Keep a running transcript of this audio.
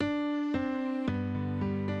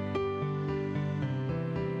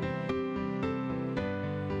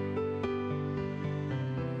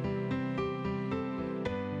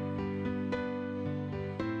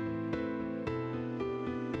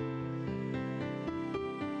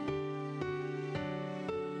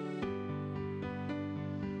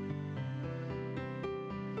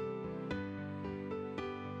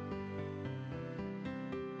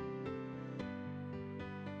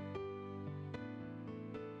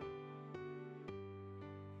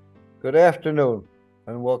Good afternoon,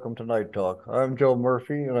 and welcome to Night Talk. I'm Joe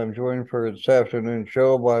Murphy, and I'm joined for this afternoon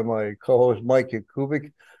show by my co-host Mike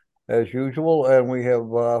Yakubik, as usual. And we have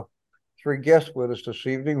three guests with us this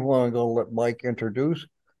evening who I'm going to let Mike introduce.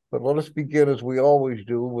 But let us begin, as we always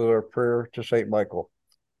do, with our prayer to Saint Michael.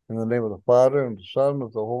 In the name of the Father, and the Son, and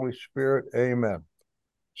of the Holy Spirit, amen.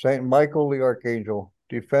 Saint Michael the Archangel,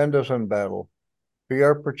 defend us in battle. Be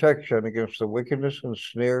our protection against the wickedness and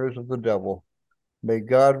snares of the devil. May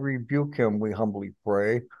God rebuke him, we humbly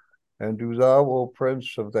pray. And do thou, O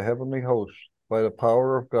Prince of the heavenly host, by the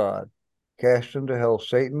power of God, cast into hell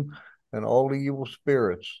Satan and all the evil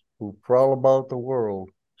spirits who prowl about the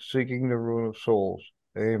world, seeking the ruin of souls.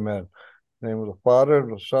 Amen. In the name of the Father,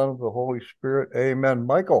 and the Son, and the Holy Spirit. Amen.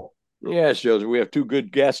 Michael. Yes, Joseph, we have two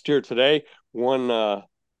good guests here today. One, I'd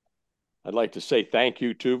like to say thank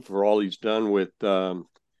you to for all he's done with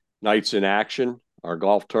Knights in Action, our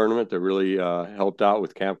golf tournament that really helped out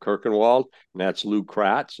with Camp Kirkenwald, and that's Lou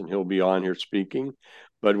Kratz, and he'll be on here speaking.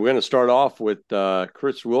 But we're going to start off with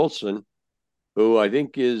Chris Wilson, who I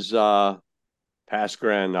think is past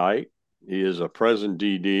Grand Knight. He is a present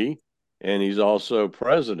DD, and he's also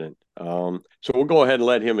president. So we'll go ahead and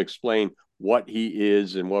let him explain what he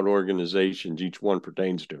is and what organizations each one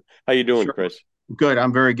pertains to. How you doing, Sure. Chris? Good.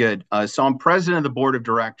 I'm very good. So I'm president of the board of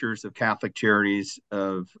directors of Catholic Charities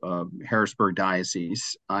of Harrisburg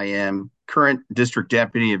Diocese. I am current district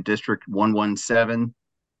deputy of District 117,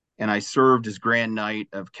 and I served as Grand Knight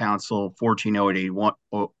of Council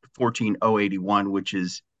 14081, which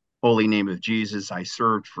is Holy Name of Jesus. I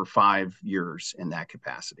served for 5 years in that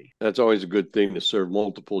capacity. That's always a good thing to serve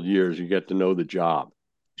multiple years. You get to know the job.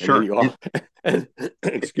 Sure. And then you all,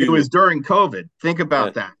 It was during COVID. Think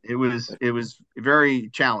about Yeah. that. It was very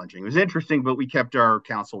challenging. It was interesting, but we kept our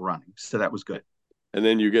council running, so that was good. And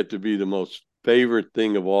then you get to be the most favorite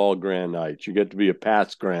thing of all Grand Knights. You get to be a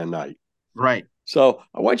past Grand Knight. Right. So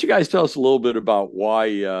I want you guys to tell us a little bit about why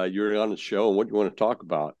you're on the show and what you want to talk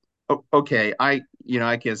about. Okay. I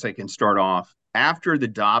guess I can start off after the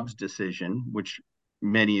Dobbs decision, which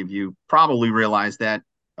many of you probably realize that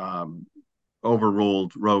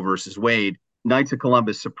overruled Roe versus Wade. Knights of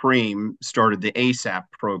Columbus Supreme started the ASAP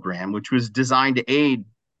program, which was designed to aid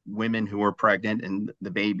women who are pregnant and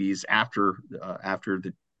the babies after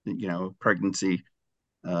the pregnancy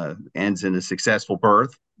ends in a successful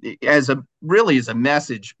birth, as a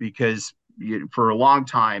message, because for a long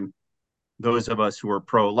time those of us who are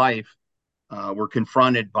pro-life were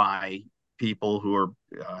confronted by people who are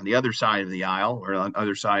on the other side of the aisle or on the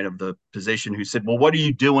other side of the position who said, well, what are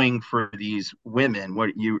you doing for these women?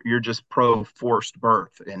 You're just pro forced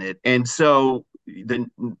birth in it. And so the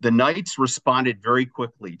Knights responded very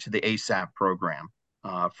quickly to the ASAP program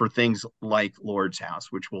for things like Lourdes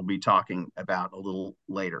House, which we'll be talking about a little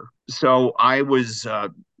later. So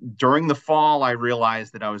during the fall, I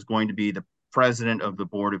realized that I was going to be the president of the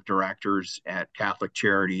board of directors at Catholic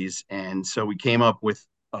Charities. And so we came up with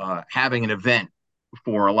having an event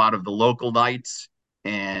for a lot of the local Knights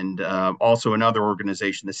and also another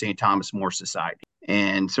organization, the St. Thomas More Society.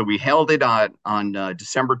 And so we held it on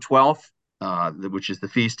December 12th, which is the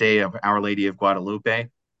feast day of Our Lady of Guadalupe.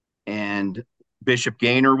 And Bishop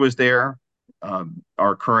Gaynor was there.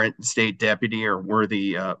 Our current state deputy, or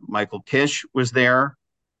worthy Michael Kish, was there.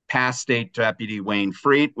 Past state deputy Wayne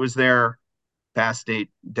Freet was there. Past state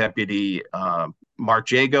deputy Mark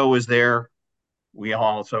Jago was there. We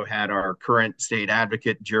also had our current state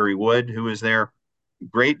advocate, Jerry Wood, who was there.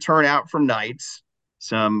 Great turnout from Knights.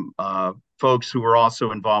 Some folks who were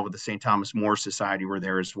also involved with the St. Thomas More Society were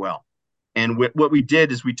there as well. And what we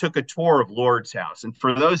did is we took a tour of Lourdes House. And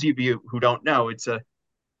for those of you who don't know, it's a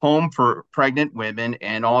home for pregnant women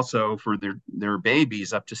and also for their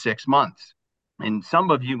babies up to 6 months. And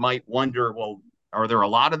some of you might wonder, well, are there a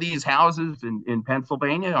lot of these houses in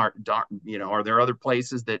Pennsylvania? Are there other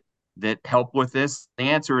places that help with this? The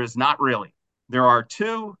answer is not really. There are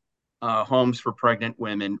two homes for pregnant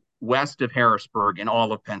women west of Harrisburg in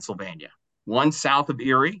all of Pennsylvania. One south of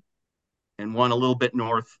Erie and one a little bit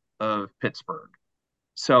north of Pittsburgh.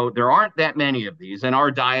 So there aren't that many of these. In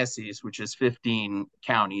our diocese, which is 15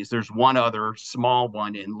 counties, there's one other small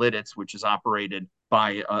one in Lidditz, which is operated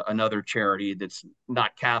by another charity that's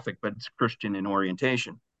not Catholic, but it's Christian in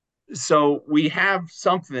orientation. So we have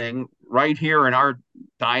something right here in our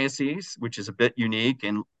diocese, which is a bit unique,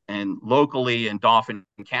 and locally in Dauphin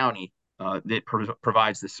County that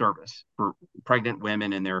provides the service for pregnant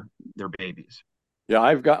women and their babies. Yeah,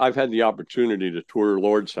 I've had the opportunity to tour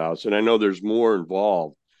Lourdes House, and I know there's more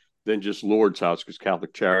involved than just Lourdes House because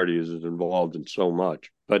Catholic Charities is involved in so much.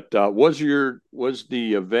 But was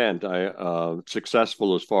the event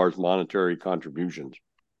successful as far as monetary contributions?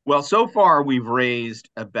 Well, so far we've raised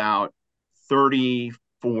about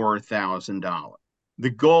 $34,000. The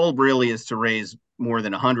goal really is to raise more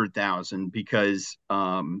than 100,000 because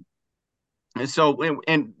and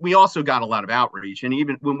we also got a lot of outreach, and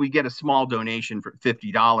even when we get a small donation for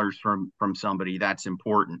 $50 from somebody, that's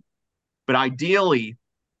important. But ideally,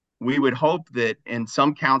 we would hope that, and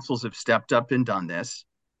some councils have stepped up and done this,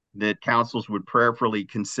 that councils would prayerfully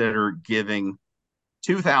consider giving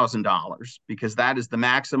 $2,000 because that is the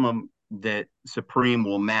maximum that Supreme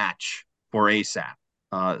will match for ASAP.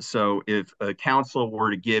 So if a council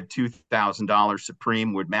were to give $2,000,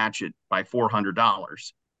 Supreme would match it by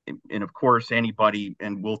 $400. And of course, anybody,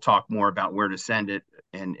 and we'll talk more about where to send it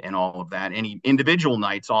and all of that. Any individual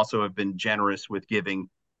Knights also have been generous with giving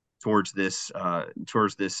towards this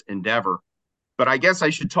endeavor. But I guess I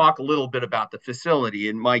should talk a little bit about the facility.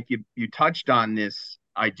 And Mike, you touched on this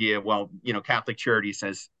idea. Well, Catholic Charities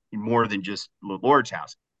has more than just Lourdes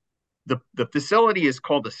House. The facility is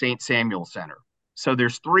called the St. Samuel Center. So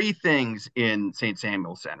there's three things in St.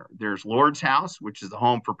 Samuel Center. There's Lourdes House, which is the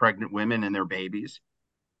home for pregnant women and their babies.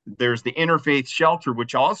 There's the Interfaith Shelter,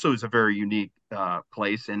 which also is a very unique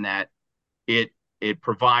place in that it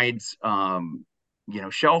provides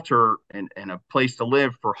shelter and a place to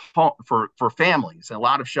live for families. A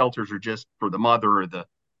lot of shelters are just for the mother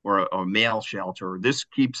or a male shelter. This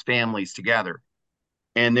keeps families together.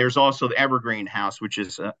 And there's also the Evergreen House, which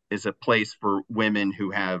is a place for women who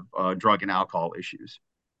have drug and alcohol issues.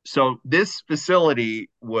 So this facility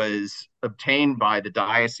was obtained by the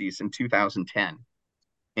diocese in 2010.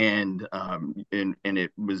 And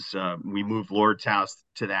it was we moved Lourdes House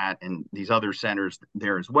to that and these other centers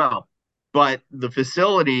there as well. But the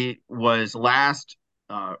facility was last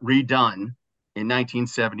redone in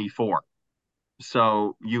 1974.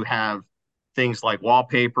 So you have things like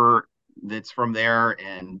wallpaper that's from there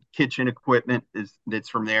and kitchen equipment that's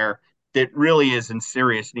from there that really is in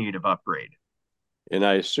serious need of upgrade. And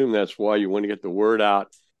I assume that's why you want to get the word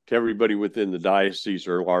out to everybody within the diocese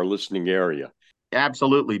or our listening area.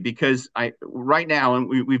 Absolutely, because right now, and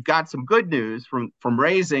we've got some good news from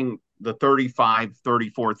raising the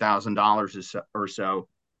 $34,000 or so.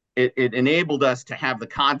 It enabled us to have the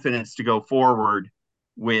confidence to go forward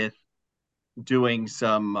with doing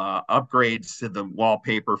some upgrades to the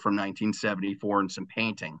wallpaper from 1974 and some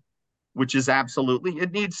painting, which is absolutely,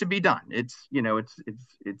 it needs to be done. It's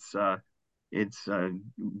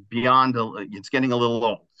beyond, it's getting a little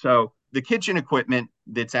old. So the kitchen equipment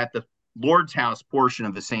that's at the Lourdes House portion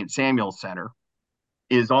of the St. Samuel Center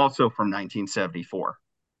is also from 1974.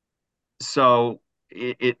 So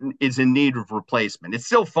it is in need of replacement. It's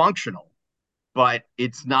still functional, but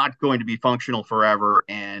it's not going to be functional forever.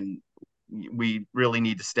 And we really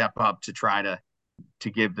need to step up to try to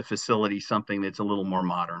give the facility something that's a little more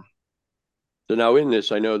modern. So now in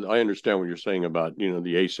this, I understand what you're saying about, the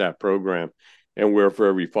ASAP program, and where for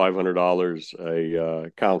every $500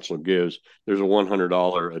 a council gives, there's a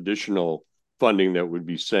 $100 additional funding that would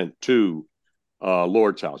be sent to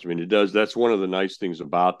Lourdes House. I mean, that's one of the nice things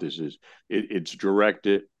about this is it's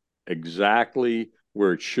directed exactly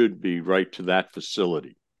where it should be, right to that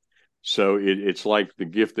facility. So it's like the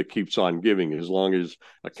gift that keeps on giving. As long as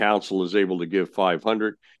a council is able to give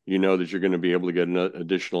 500, you know that you're going to be able to get an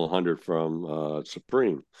additional 100 from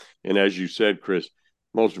Supreme. And as you said, Chris,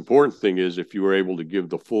 most important thing is if you were able to give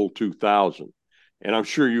the full 2,000. And I'm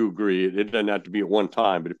sure you agree, it doesn't have to be at one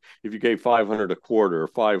time, but if you gave 500 a quarter or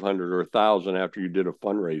 500 or 1,000 after you did a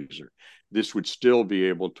fundraiser, this would still be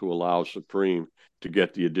able to allow Supreme to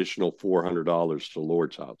get the additional $400 to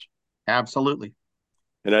Lourdes House. Absolutely.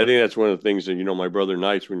 And I think that's one of the things that, my brother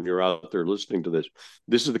Knights, when you're out there listening to this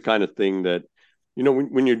is the kind of thing that,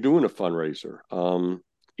 when you're doing a fundraiser,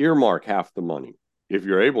 earmark half the money. If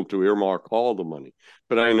you're able to, earmark all the money.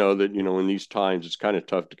 But I know that, in these times, it's kind of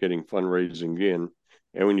tough to getting fundraising in.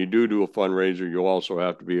 And when you do a fundraiser, you also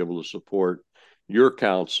have to be able to support your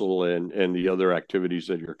council and the other activities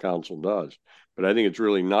that your council does. But I think it's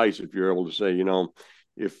really nice if you're able to say,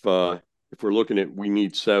 if we're looking at, we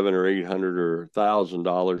need $700 or $800 or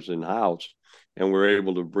 $1,000 in house, and we're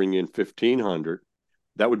able to bring in 1,500,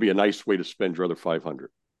 that would be a nice way to spend your other 500.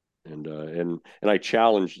 And I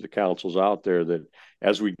challenge the councils out there that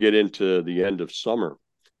as we get into the end of summer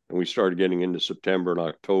and we start getting into September and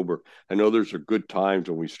October, I know there's a good times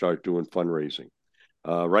when we start doing fundraising.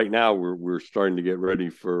 Right now, we're starting to get ready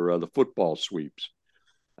for the football sweeps.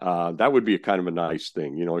 That would be a kind of a nice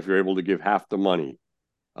thing, if you're able to give half the money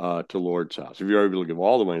to Lourdes House. If you're able to give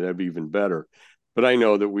all the money, that'd be even better. But I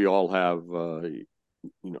know that we all have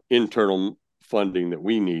internal funding that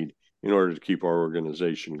we need in order to keep our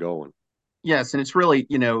organization going. Yes, and it's really,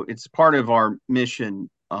 it's part of our mission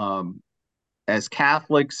as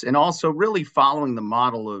Catholics, and also really following the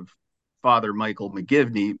model of Father Michael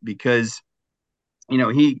McGivney, because, he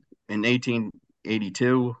in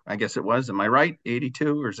 1882, I guess it was, am I right?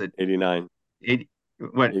 82, or is it 89? 80?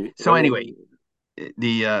 What? 80, So anyway,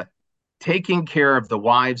 the taking care of the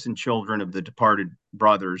wives and children of the departed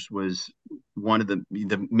brothers was one of the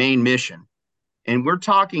main mission. And we're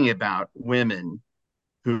talking about women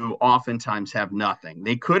who oftentimes have nothing.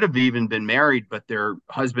 They could have even been married, but their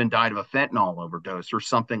husband died of a fentanyl overdose or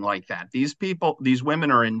something like that. These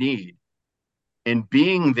women are in need. And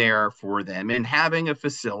being there for them and having a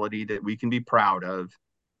facility that we can be proud of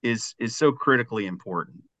is so critically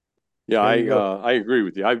important. Yeah, I agree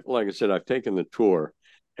with you. Like I said, I've taken the tour,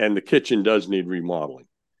 and the kitchen does need remodeling.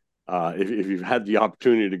 If you've had the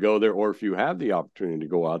opportunity to go there, or if you have the opportunity to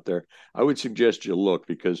go out there, I would suggest you look,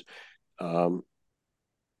 because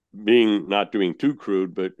being not doing too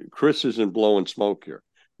crude, but Chris isn't blowing smoke here.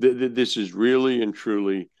 This is really and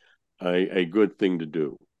truly a good thing to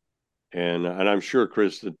do. And I'm sure,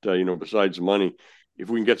 Chris, that besides money, if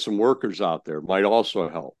we can get some workers out there, might also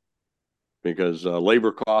help, because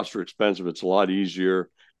labor costs are expensive. It's a lot easier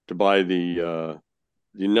to buy the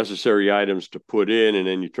necessary items to put in, and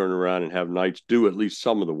then you turn around and have Knights do at least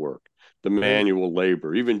some of the work, the manual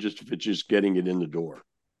labor, even just if it's just getting it in the door.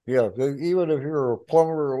 Yeah, even if you're a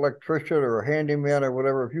plumber or electrician or a handyman or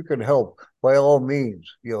whatever, if you can help, by all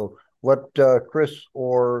means, let Chris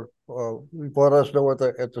or let us know at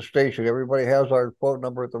the station. Everybody has our phone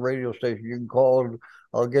number at the radio station. You can call, and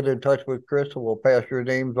I'll get in touch with Chris, and we'll pass your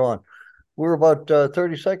names on. We're about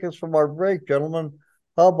 30 seconds from our break, gentlemen.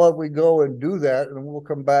 How about we go and do that, and we'll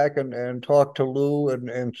come back and talk to Lou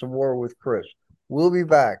and some more with Chris. We'll be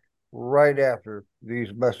back right after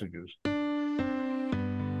these messages.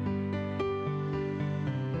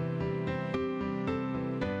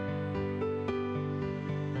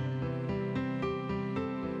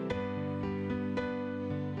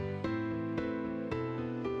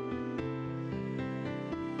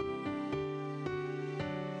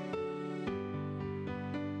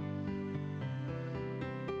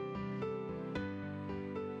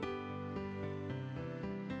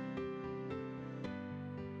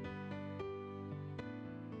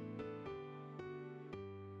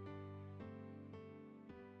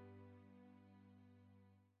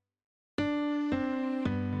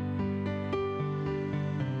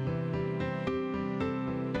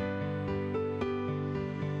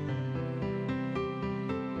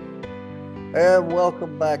 And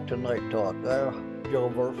welcome back to Night Talk. I'm Joe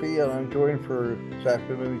Murphy, and I'm joined for this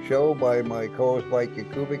afternoon's show by my co-host Mike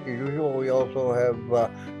Yakubik. As usual, we also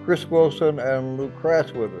have Chris Wilson and Lou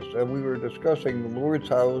Kratz with us, and we were discussing the Lourdes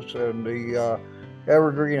House and the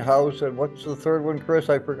Evergreen House, and what's the third one, Chris?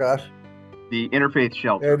 I forgot. The Interfaith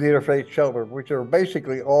Shelter. And the Interfaith Shelter, which are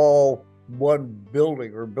basically all one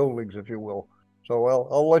building, or buildings, if you will. So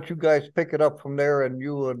I'll let you guys pick it up from there, and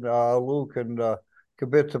you and Lou can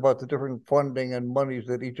bits about the different funding and monies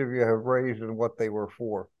that each of you have raised and what they were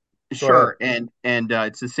for. Sure. And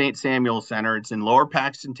it's the St. Samuel Center. It's in Lower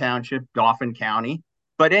Paxton Township, Dauphin County.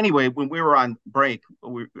 But anyway, when we were on break,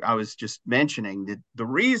 I was just mentioning that the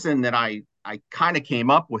reason that I kind of came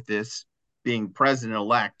up with this, being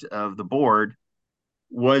president-elect of the board,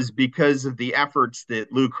 was because of the efforts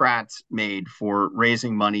that Lou Kratz made for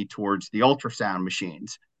raising money towards the ultrasound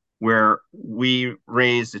machines, where we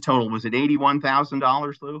raised a total, was it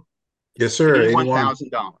 $81,000, Lou? Yes, sir.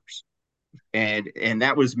 $81,000. And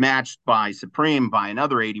that was matched by Supreme by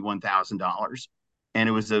another $81,000. And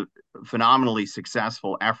it was a phenomenally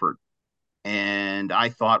successful effort. And I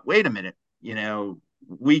thought, wait a minute,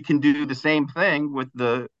 we can do the same thing with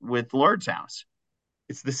Lourdes House.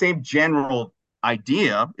 It's the same general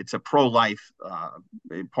idea. It's a pro-life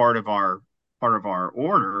part of our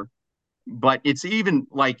order, but it's even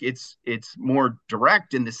like it's more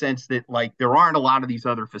direct in the sense that, like, there aren't a lot of these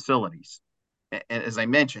other facilities. As I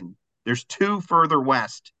mentioned, there's two further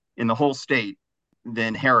west in the whole state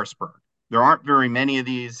than Harrisburg. There aren't very many of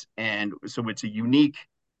these, and so it's a unique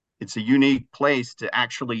place to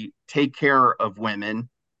actually take care of women,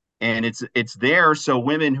 and it's there so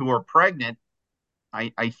women who are pregnant.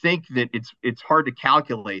 I think that it's hard to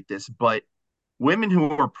calculate this, but women who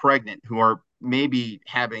are pregnant, who are maybe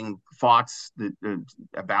having thoughts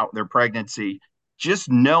about their pregnancy, just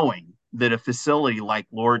knowing that a facility like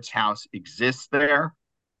Lourdes House exists there,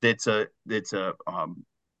 it's a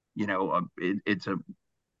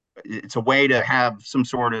way to have some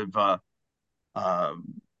sort of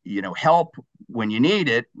help when you need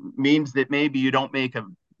it, means that maybe you don't make a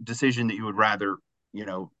decision that you would rather,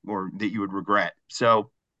 or that you would regret.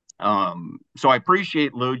 So So I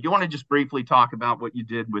appreciate, Lou. You want to just briefly talk about what you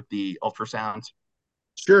did with the ultrasounds?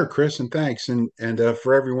 Sure, Chris, and thanks. And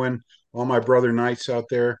for everyone, all my brother knights out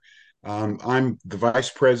there, I'm the vice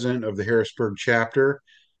president of the Harrisburg chapter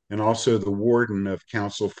and also the warden of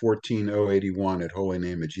Council 14081 at Holy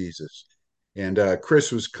Name of Jesus. And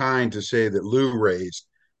Chris was kind to say that Lou raised,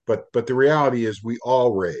 but the reality is we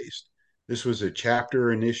all raised. This was a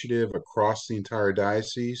chapter initiative across the entire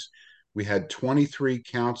diocese. We had 23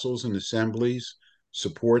 councils and assemblies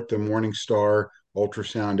support the Morning Star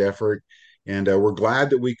ultrasound effort, and we're glad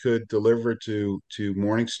that we could deliver to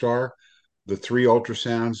Morningstar the three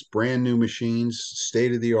ultrasounds, brand new machines,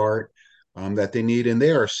 state of the art, that they need, and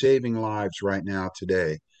they are saving lives right now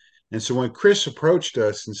today. And so when Chris approached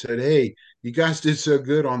us and said, "Hey, you guys did so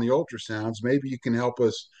good on the ultrasounds, maybe you can help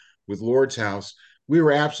us with Lourdes House," we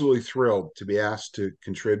were absolutely thrilled to be asked to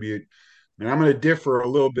contribute. And I'm going to differ a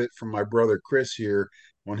little bit from my brother Chris here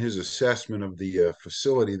on his assessment of the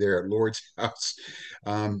facility there at Lourdes House.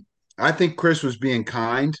 Um, I think Chris was being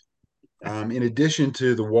kind. In addition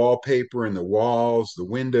to the wallpaper and the walls, the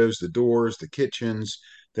windows, the doors, the kitchens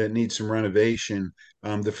that need some renovation,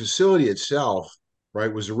 the facility itself,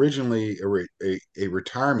 right, was originally a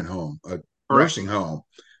retirement home, a Correct. nursing home,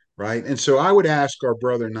 right? And so I would ask our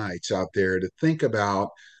brother knights out there to think about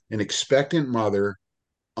an expectant mother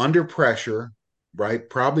under pressure, right?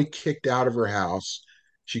 Probably kicked out of her house.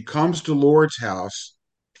 She comes to Lourdes House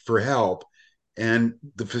for help, and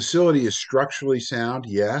the facility is structurally sound,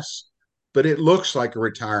 yes, but it looks like a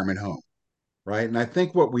retirement home, right? And I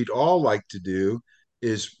think what we'd all like to do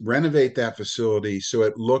is renovate that facility so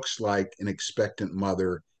it looks like an expectant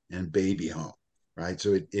mother and baby home, right?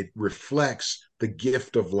 So it reflects the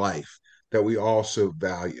gift of life that we all so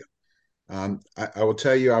value. I will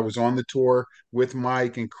tell you, I was on the tour with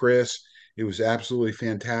Mike and Chris. It was absolutely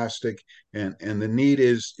fantastic, and the need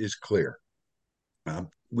is clear.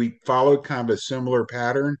 We followed kind of a similar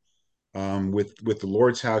pattern with the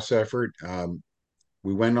Lord's House effort.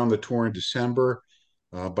 We went on the tour in December.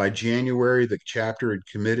 By January, the chapter had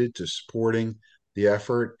committed to supporting the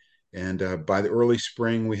effort. And by the early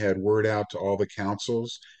spring, we had word out to all the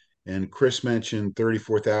councils. And Chris mentioned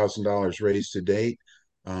 $34,000 raised to date.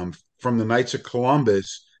 From the Knights of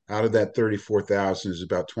Columbus, out of that 34,000 is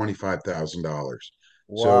about $25,000.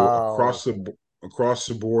 So Wow. across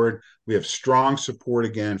the board, we have strong support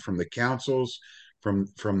again from the councils, from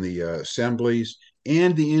the assemblies,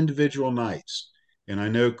 and the individual knights. And I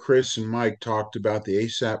know Chris and Mike talked about the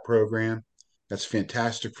ASAP program. That's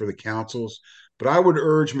fantastic for the councils. But I would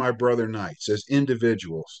urge my brother knights as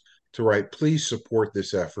individuals to write, please support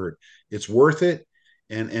this effort. It's worth it.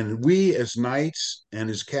 And we as knights and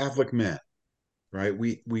as Catholic men, right,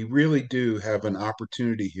 we really do have an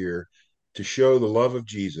opportunity here to show the love of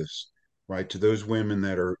Jesus, right, to those women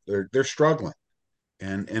that they're struggling.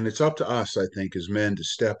 And it's up to us, I think, as men to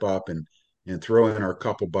step up and throw in our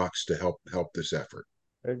couple bucks to help this effort.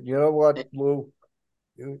 And you know what, Lou?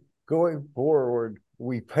 Going forward,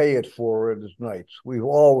 we pay it forward as knights. We've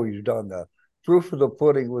always done that. Proof of the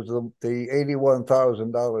pudding was the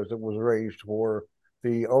 $81,000 that was raised for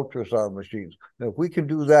the ultrasound machines. Now, if we can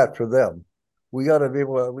do that for them, we got to be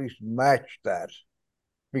able to at least match that,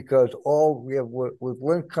 because all we have with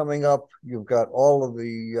Lent coming up, you've got all of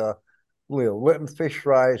the Lenten fish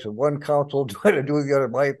fries, and one council trying to do the other.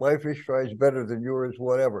 My fish fry is better than yours,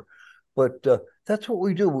 whatever. But that's what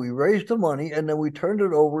we do. We raise the money, and then we turn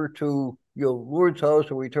it over to Lourdes House,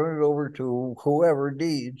 or we turn it over to whoever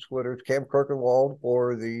needs, whether it's Camp Kirkenwald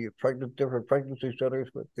or the different pregnancy centers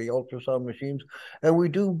with the ultrasound machines, and we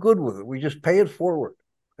do good with it. We just pay it forward,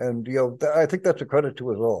 and I think that's a credit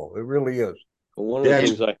to us all. It really is. Well, one of the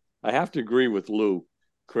things I have to agree with Lou,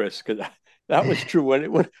 Chris, because that was true.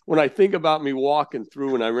 When I think about me walking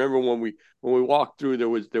through, and I remember when we walked through,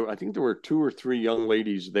 I think there were 2 or 3 young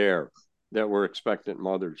ladies there that were expectant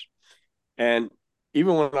mothers, and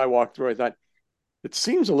even when I walked through, I thought it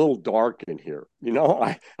seems a little dark in here.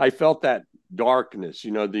 I felt that darkness.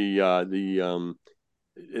 The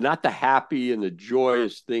not the happy and the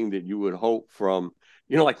joyous thing that you would hope from.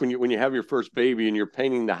 Like when you have your first baby and you're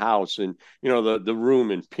painting the house and the room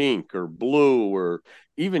in pink or blue or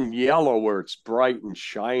even yellow where it's bright and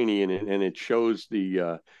shiny and it shows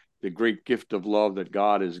the great gift of love that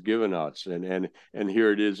God has given us, and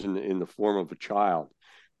here it is in the form of a child.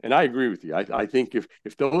 And I agree with you. I think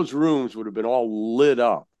if those rooms would have been all lit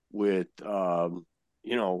up with a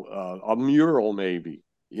mural maybe,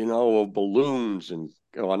 of balloons and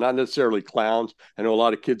not necessarily clowns. I know a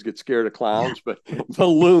lot of kids get scared of clowns, but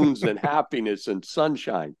balloons and happiness and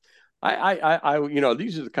sunshine. These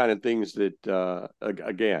are the kind of things that,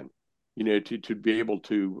 again, to be able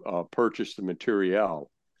to purchase the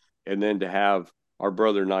material, and then to have our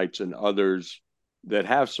brother knights and others that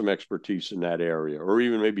have some expertise in that area, or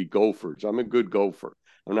even maybe gophers. I'm a good gopher.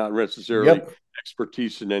 I'm not necessarily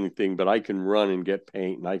expertise in anything, but I can run and get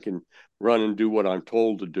paint, and I can run and do what I'm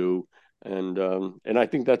told to do. And I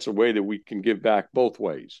think that's a way that we can give back both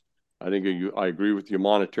ways. I think I agree with you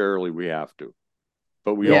monetarily. We have to,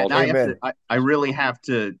 but we Yeah, also and I really have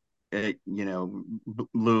to,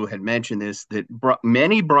 Lou had mentioned this, that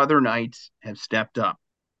many brother knights have stepped up.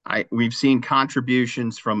 We've seen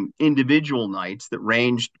contributions from individual knights that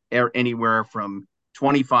ranged anywhere from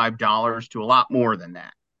 $25 to a lot more than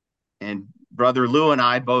that. And Brother Lou and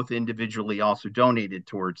I both individually also donated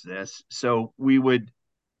towards this. So we would,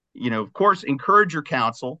 of course, encourage your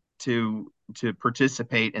council to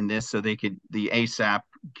participate in this, so the ASAP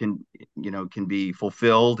can be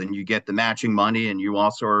fulfilled, and you get the matching money, and you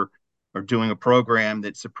also are doing a program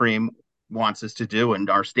that Supreme wants us to do. And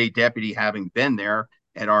our state deputy, having been there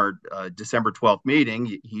at our December 12th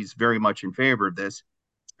meeting, he's very much in favor of this.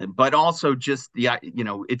 But also just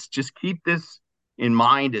it's just keep this in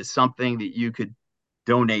mind as something that you could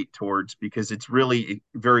donate towards, because it's really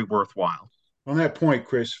very worthwhile. On that point,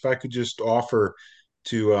 Chris, if I could just offer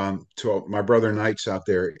to my brother knights out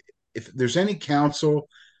there, if there's any council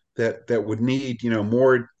that would need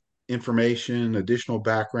more information, additional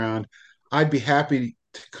background, I'd be happy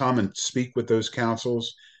to come and speak with those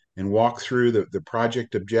councils and walk through the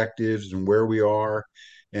project objectives and where we are,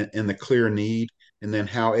 and the clear need, and then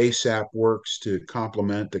how ASAP works to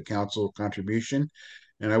complement the council contribution.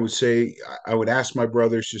 And I would ask my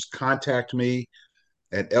brothers, just contact me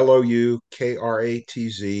at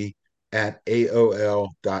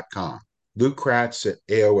loukratz@aol.com.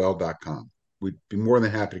 LouKratz@aol.com. We'd be more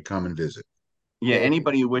than happy to come and visit. Yeah,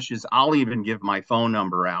 anybody who wishes, I'll even give my phone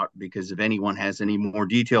number out, because if anyone has any more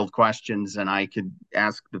detailed questions, and I could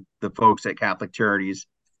ask the folks at Catholic Charities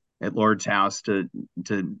at Lourdes House to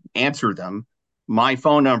answer them. My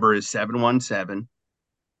phone number is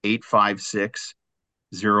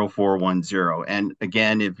 717-856-0410. And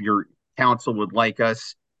again, if your council would like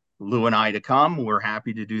us, Lou and I, to come, we're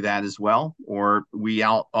happy to do that as well. Or we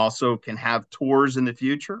also can have tours in the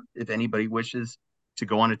future. If anybody wishes to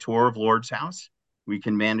go on a tour of Lourdes House, we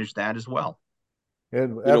can manage that as well.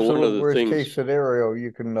 And absolute worst case scenario,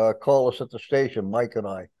 you can call us at the station, Mike and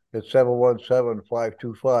I, at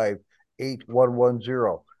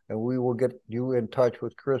 717-525-8110, and we will get you in touch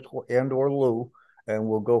with Chris and or Lou, and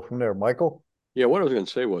we'll go from there. Michael? Yeah, what I was going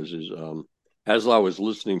to say as I was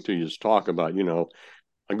listening to you talk about,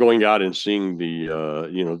 going out and seeing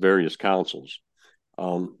the, various councils,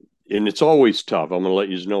 and it's always tough. I'm going to let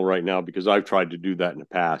you know right now, because I've tried to do that in the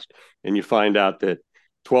past, and you find out that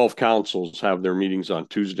 12 councils have their meetings on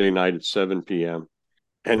Tuesday night at 7 p.m.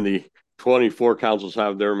 and the 24 councils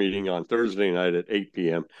have their meeting on Thursday night at 8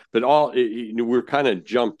 p.m. But we're kind of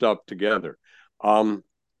jumped up together.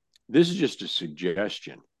 This is just a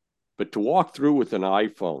suggestion, but to walk through with an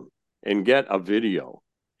iPhone and get a video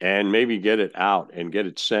and maybe get it out and get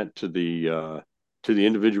it sent to the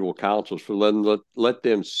individual councils, for let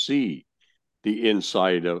them see the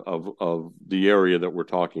inside of the area that we're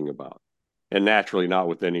talking about. And naturally not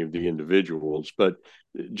with any of the individuals, but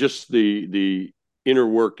just the inner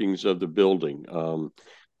workings of the building.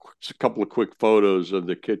 Just a couple of quick photos of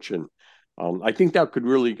the kitchen. I think that could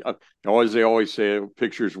really, they always say, a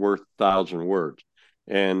picture's worth 1,000 words.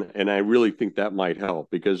 And I really think that might help,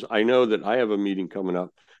 because I know that I have a meeting coming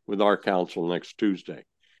up with our council next Tuesday,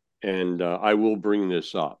 and I will bring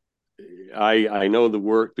this up. I know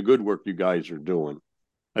the good work you guys are doing.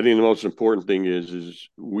 I think the most important thing is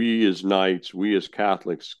we as Knights, we as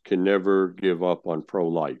Catholics can never give up on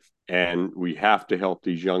pro-life. And we have to help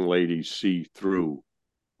these young ladies see through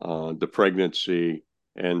the pregnancy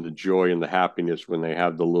and the joy and the happiness when they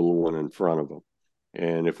have the little one in front of them.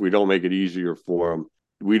 And if we don't make it easier for them,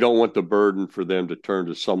 we don't want the burden for them to turn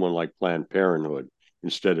to someone like Planned Parenthood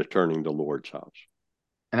instead of turning to Lourdes House.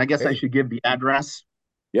 And I guess I should give the address.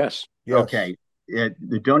 Yes. Okay.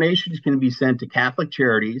 The donations can be sent to Catholic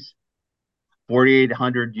Charities,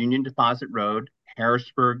 4800 Union Deposit Road,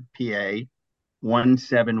 Harrisburg, PA,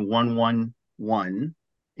 17111.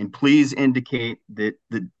 And please indicate that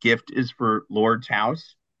the gift is for Lourdes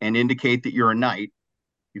House, and indicate that you're a Knight.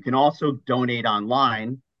 You can also donate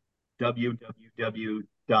online,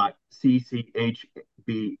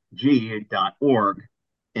 www.cchbg.org.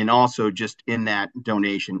 And also, just in that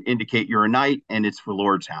donation, indicate you're a Knight and it's for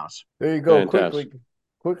Lourdes House. There you go.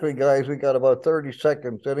 Quickly, guys. We got about 30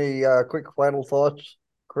 seconds. Any quick final thoughts,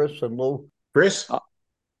 Chris and Lou? Chris?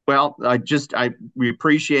 Well, we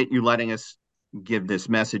appreciate you letting us give this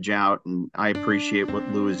message out, and I appreciate what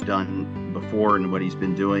Lou has done before and what he's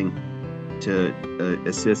been doing to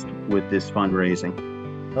assist with this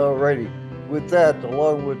fundraising. All righty. With that,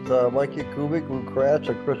 along with Mike Kubik, Lou Kratz,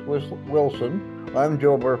 and Chris Wilson, I'm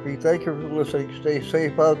Joe Murphy. Thank you for listening. Stay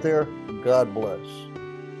safe out there. God bless.